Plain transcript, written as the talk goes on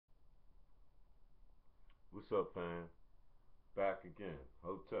What's up, fam? Back again.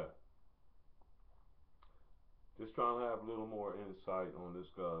 Hotep. Just trying to have a little more insight on this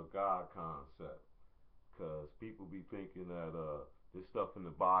God concept. Because people be thinking that this stuff in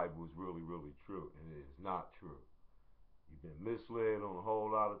the Bible is really, really true. And it is not true. You've been misled on a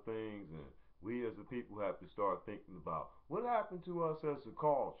whole lot of things. And we as a people have to start thinking about what happened to us as a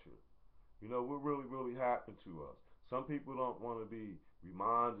culture. What really, really happened to us. Some people don't want to be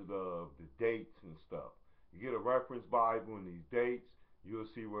reminded of the dates and stuff. You get a reference Bible and these dates, you'll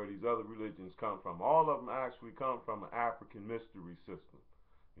see where these other religions come from. All of them actually come from an African mystery system.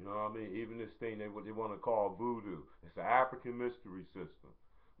 You know what I mean? Even this thing what they want to call voodoo, it's an African mystery system.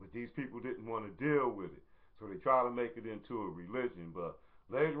 But these people didn't want to deal with it, so they try to make it into a religion. But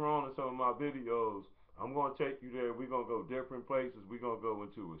later on in some of my videos, I'm going to take you there. We're going to go different places. We're going to go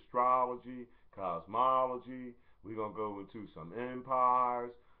into astrology, cosmology. We're going to go into some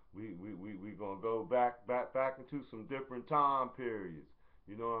empires. We going to go back into some different time periods.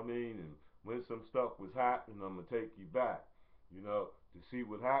 You know what I mean? And when some stuff was happening, I'm going to take you back, to see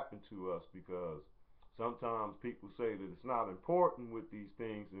what happened to us, because sometimes people say that it's not important with these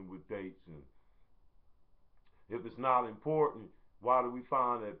things and with dates. And if it's not important, why do we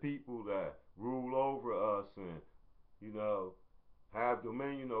find that people that rule over us and, you know, have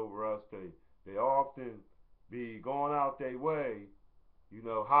dominion over us, they often be going out their way,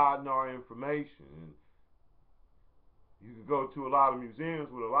 hiding our information. And you can go to a lot of museums,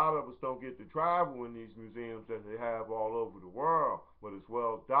 but a lot of us don't get to travel in these museums that they have all over the world, but it's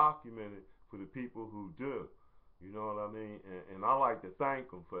well documented for the people who do. You know what I mean? And I like to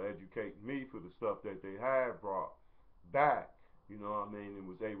thank them for educating me for the stuff that they have brought back. You know what I mean? And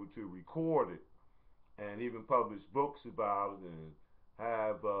was able to record it and even publish books about it and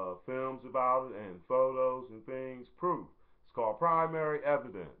have films about it and photos and things, proof. It's called primary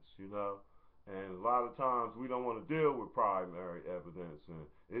evidence. And a lot of times we don't want to deal with primary evidence, and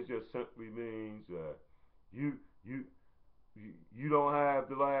it just simply means that you you you don't have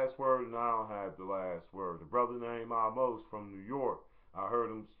the last word, and I don't have the last word. A brother named Amos from New York, I heard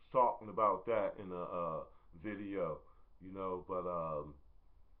him talking about that in a video, but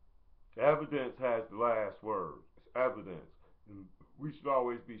evidence has the last word. It's evidence. And we should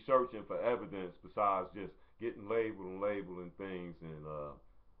always be searching for evidence besides just getting labeled and labeling things and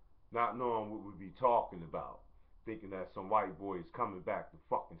not knowing what we be talking about. Thinking that some white boy is coming back to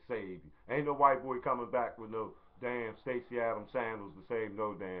fucking save you. Ain't no white boy coming back with no damn Stacey Adams sandals to save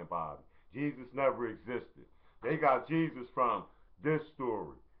no damn body. Jesus never existed. They got Jesus from this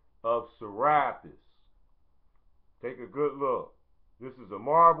story of Serapis. Take a good look. This is a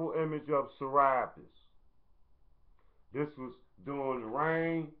marble image of Serapis. This was during the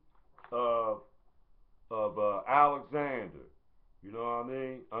reign of Alexander. You know what I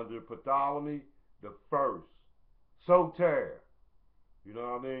mean? Under Ptolemy the First. Soter. You know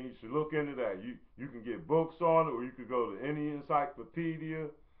what I mean? You should look into that. You can get books on it, or you could go to any encyclopedia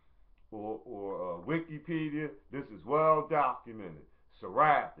or Wikipedia. This is well documented.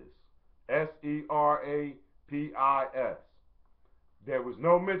 Serapis. Serapis. There was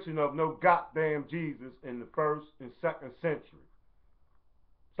no mention of no goddamn Jesus in the first and second century.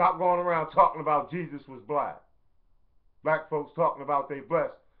 Stop going around talking about Jesus was black. Black folks talking about they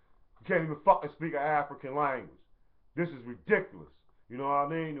blessed. You can't even fucking speak an African language. This is ridiculous. You know what I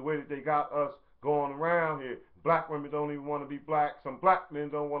mean? The way that they got us going around here. Black women don't even want to be black. Some black men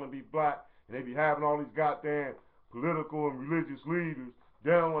don't want to be black. And they be having all these goddamn political and religious leaders.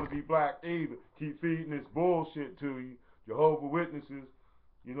 They don't want to be black either. Keep feeding this bullshit to you. Jehovah Witnesses,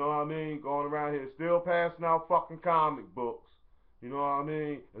 you know what I mean? Going around here still passing out fucking comic books. You know what I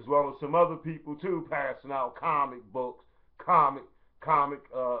mean? As well as some other people too passing out comic books, comic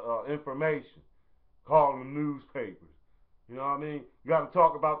information, calling them newspapers. You know what I mean? You got to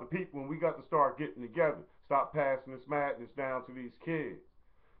talk about the people, and we got to start getting together. Stop passing this madness down to these kids.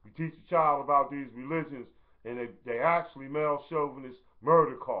 You teach a child about these religions, and they actually male chauvinist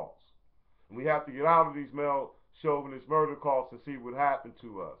murder cults. And we have to get out of these male chauvinist murder cults and see what happened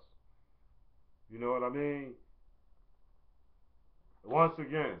to us. You know what I mean? Once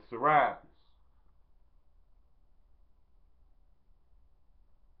again, Serapis.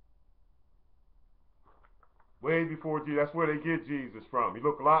 Way before Jesus. That's where they get Jesus from. He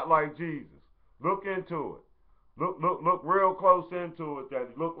looked a lot like Jesus. Look into it. Look real close into it that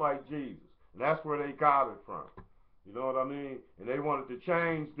he looked like Jesus. And that's where they got it from. You know what I mean? And they wanted to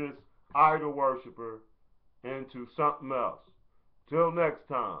change this idol worshiper into something else. Till next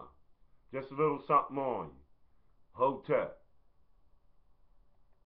time, just a little something on you. Hotep.